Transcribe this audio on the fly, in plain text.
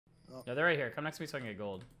Oh. Yeah, they're right here. Come next to me so I can get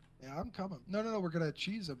gold. Yeah, I'm coming. No, we're gonna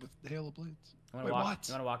cheese him with the hail of blades. Wait, what?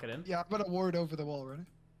 You wanna walk it in? Yeah, I'm gonna ward over the wall. Ready?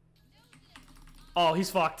 Oh, he's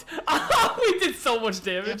fucked. Oh, we did so much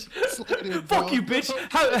damage. In, fuck you, bitch.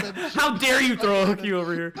 How dare you throw a hooky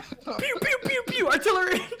over here? Pew, pew, pew, pew.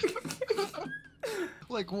 Artillery.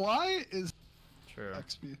 Like, why is True.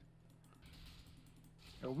 XP?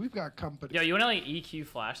 Oh, we've got company. Yo, you wanna like EQ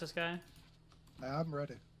flash this guy? I'm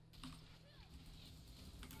ready.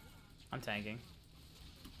 I'm tanking.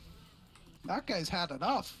 That guy's had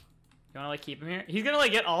enough. You wanna like keep him here? He's gonna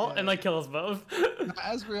like get ult and like kill us both.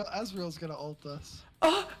 Ezreal's gonna ult us.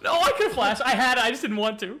 Oh, no, I could flash. I had it, I just didn't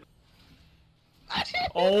want to.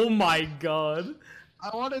 Oh my god.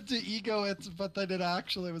 I wanted to ego it, but then it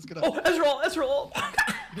actually was gonna. Oh, Ezreal!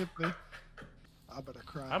 Hit me. I'm gonna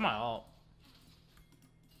cry. I'm my ult.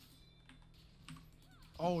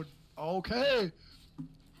 Oh, okay.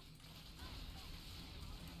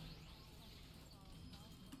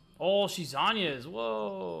 Oh, she's Anya's.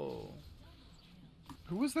 Whoa.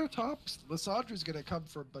 Who was their tops? Lissandra's gonna come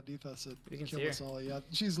from beneath us and You can kill see us all. Yeah,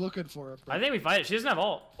 she's looking for it. Bro. I think we fight it. She doesn't have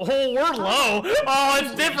ult. Oh, we're low. Oh,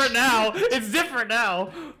 it's different now. It's different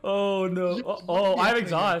now. Oh no. Oh, I have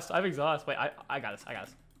exhaust. Wait, I got this.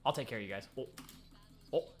 I'll take care of you guys.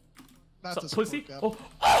 Oh. That's a pussy. Oh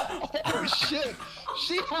shit.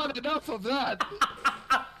 She had enough of that.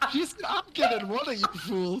 I'm getting one of you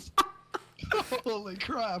fools. Holy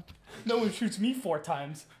crap. No one shoots me 4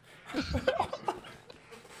 times.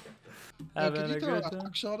 Hey, can you throw a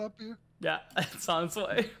hawk shot up here? Yeah, it's on its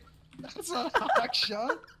way. That's a hawk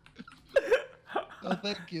shot? No,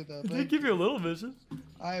 thank you, though. They give you a little vision.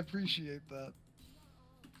 I appreciate that.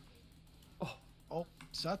 Oh,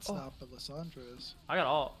 that's not, but Lissandra is. I got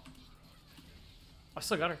ult. I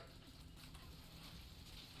still got her.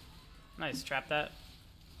 Nice, trap that.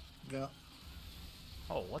 Yeah.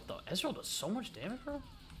 Oh, what the? Ezreal does so much damage, bro?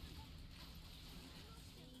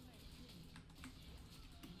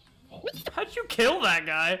 How'd you kill that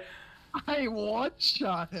guy? I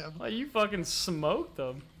one-shot him. Like, you fucking smoked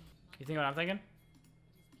him. You think what I'm thinking?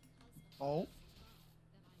 Oh.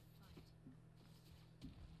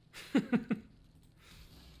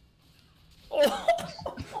 Oh!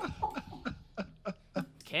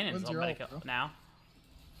 Cannons, I'll make it now.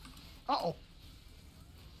 Uh-oh.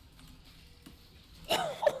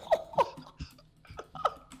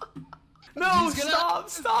 No,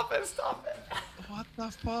 stop it. What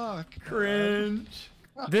the fuck? Cringe.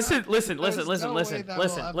 This is listen.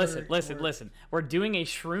 We're doing a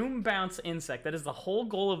shroom bounce insect. That is the whole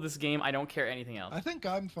goal of this game. I don't care anything else. I think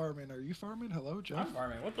I'm farming. Are you farming? Hello, Jeff? I'm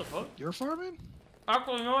farming. What the fuck? You're farming?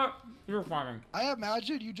 Actually, you know what? You're farming. I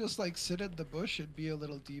imagine you just like sit in the bush and be a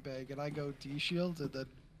little D-bag, and I go D-shield and then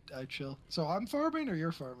I chill. So I'm farming or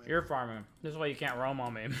you're farming? You're farming. This is why you can't roam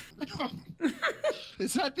on me.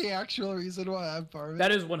 Is that the actual reason why I'm farming?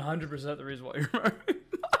 That is 100% the reason why you're farming.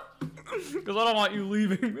 Because I don't want you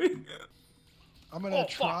leaving me. I'm gonna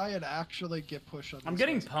try and actually get push on. I'm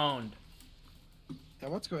getting pwned. Yeah,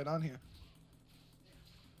 what's going on here?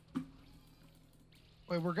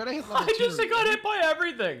 Wait, we're gonna hit level 2. I just got hit by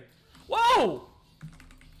everything. Whoa!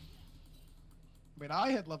 I mean,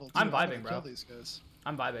 I hit level 2. I'm vibing, bro. Kill these guys.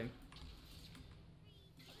 I'm vibing.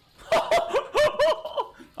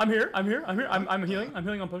 I'm here. I'm healing. I'm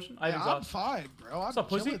healing on potion. I have exhaust. I'm fine, bro. I'm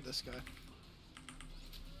killing this guy.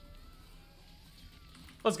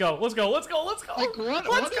 Let's go. Like, what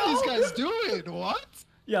are these guys doing? What?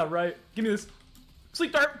 Yeah, right. Give me this.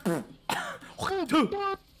 Sleep dart.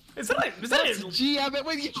 Is that it? GM,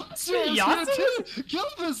 wait, kill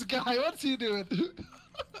this guy. What's he doing?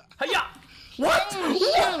 Yeah. What?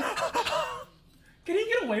 Oh, Can he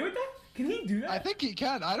get away with that? Can he do that? I think he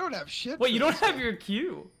can. I don't have shit. Wait, you don't have your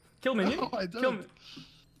Q. Kill minion. No, I don't. Kill me.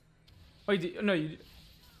 Wait, no, you.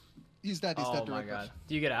 He's dead. He's dead. Oh my god.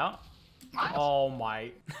 Do you get out? Oh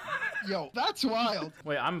my. Yo, that's wild.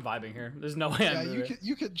 Wait, I'm vibing here. There's no way I'm moving.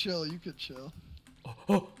 You can chill. You can chill.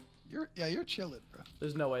 Oh. You're chilling, bro.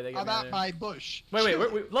 There's no way they get I'm at my bush.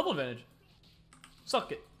 Wait, level advantage.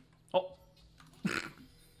 Suck it. Oh.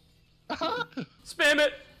 Spam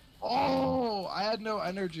it. Oh, I had no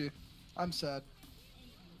energy. I'm sad.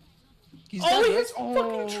 He's dead, he has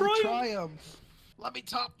fucking triumph. Let me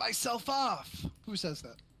top myself off. Who says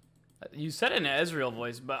that? You said it in an Ezreal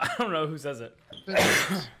voice, but I don't know who says it.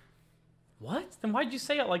 What? Then why'd you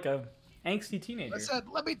say it like a angsty teenager? I said,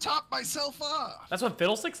 let me top myself off. That's what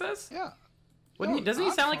Fiddlestick says? Yeah. Doesn't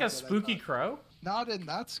he sound like a spooky crow? Not in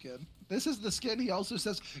that skin. This is the skin he also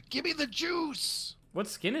says, give me the juice. What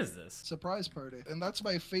skin is this? Surprise party. And that's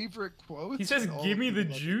my favorite quote. He says, give me the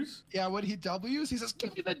juice? Yeah, when he W's, he says,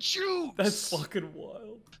 give me the juice! That's fucking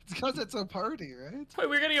wild. It's because it's a party, right? Wait,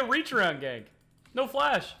 we're getting a reach around gank. No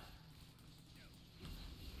flash.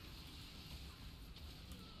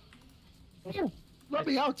 Let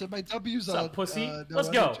me out, my W's What's up, pussy? no Let's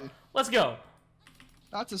go. energy. Let's go.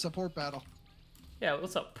 That's a support battle. Yeah,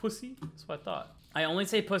 what's up, pussy? That's what I thought. I only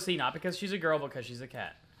say pussy not because she's a girl, but because she's a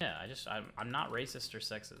cat. Yeah, I'm not racist or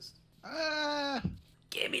sexist.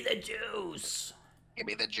 Give me the juice. Give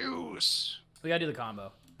me the juice. We gotta do the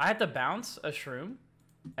combo. I have to bounce a shroom,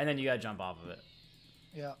 and then you gotta jump off of it.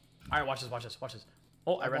 Yeah. All right, watch this, watch this, watch this.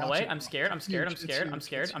 Oh, I ran away. I'm scared. I'm scared. I'm scared. I'm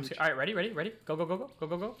scared. I'm scared. All right, ready, ready, ready. Go, go, go, go, go,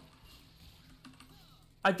 go, go.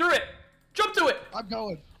 I threw it. Jump to it. I'm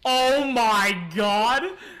going. Oh my god.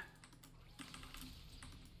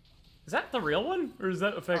 Is that the real one, or is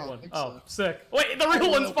that a fake one? Oh, so. sick. Wait, the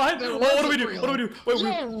real one's fine. Oh, what do we do? What do we do?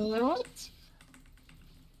 Wait, what?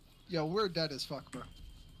 Yo, we're dead as fuck, bro.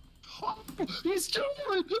 Oh, he's killing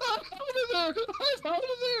me! I'm out of there! I'm out of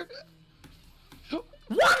there!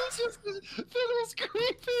 What? Fiddle's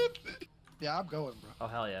creeping! Yeah, I'm going, bro. Oh,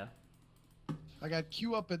 hell yeah. I got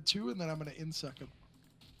Q up in 2, and then I'm gonna insect him.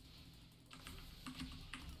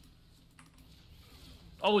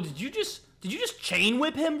 Oh, did you just chain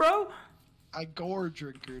whip him, bro? I gore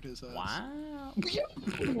drinkered his ass. Wow.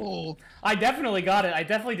 I definitely got it. I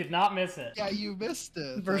definitely did not miss it. Yeah, you missed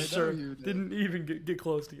it. For sure. Didn't even get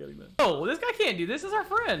close to getting that. Oh, this guy can't do this. This is our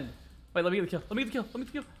friend. Wait, let me get the kill. Let me get the kill. Let me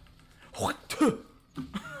get the kill.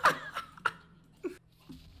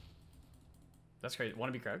 That's crazy.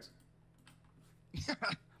 Wanna be Krugs?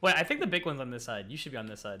 Wait, I think the big one's on this side. You should be on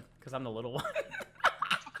this side, because I'm the little one.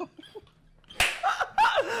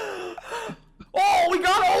 Oh, we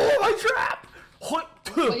got all of my trap!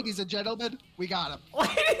 Ladies and gentlemen, we got him.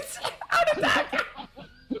 Ladies, how did that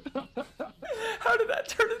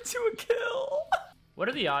turn into a kill? What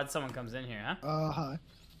are the odds someone comes in here, huh? Hi.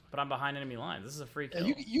 But I'm behind enemy lines. This is a free kill.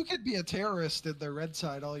 Yeah, you could be a terrorist in the red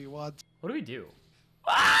side all you want. What do we do?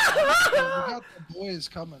 We got the boys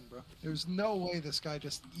coming, bro. There's no way this guy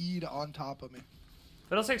just E'd on top of me.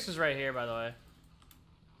 Fiddlesticks is right here, by the way.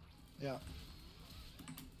 Yeah.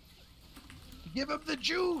 Give him the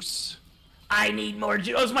juice! I need more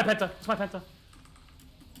juice. Oh, it's my penta. It's my penta.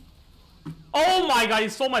 Oh my god, he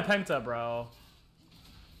stole my penta, bro.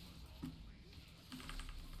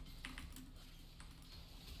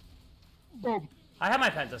 Boom. I have my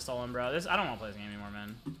penta stolen, bro. I don't want to play this game anymore,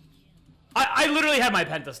 man. I literally have my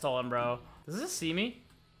penta stolen, bro. Does this see me?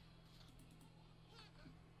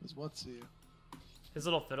 Does what see you? His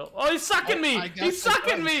little fiddle. Oh, he's sucking me! He's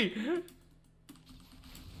sucking me!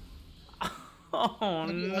 Oh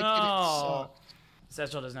no!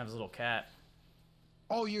 Satchel doesn't have his little cat.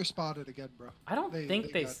 Oh, you're spotted again, bro. I don't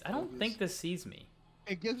think this sees me.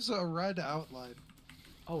 It gives a red outline.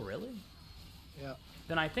 Oh really? Yeah.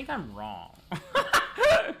 Then I think I'm wrong.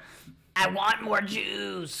 I want more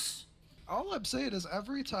juice. All I'm saying is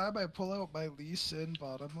every time I pull out my Lee Sin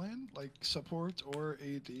bottom lane, like support or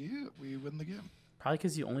AD, we win the game. Probably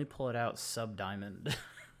because you only pull it out sub-diamond.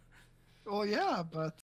 Well, yeah, but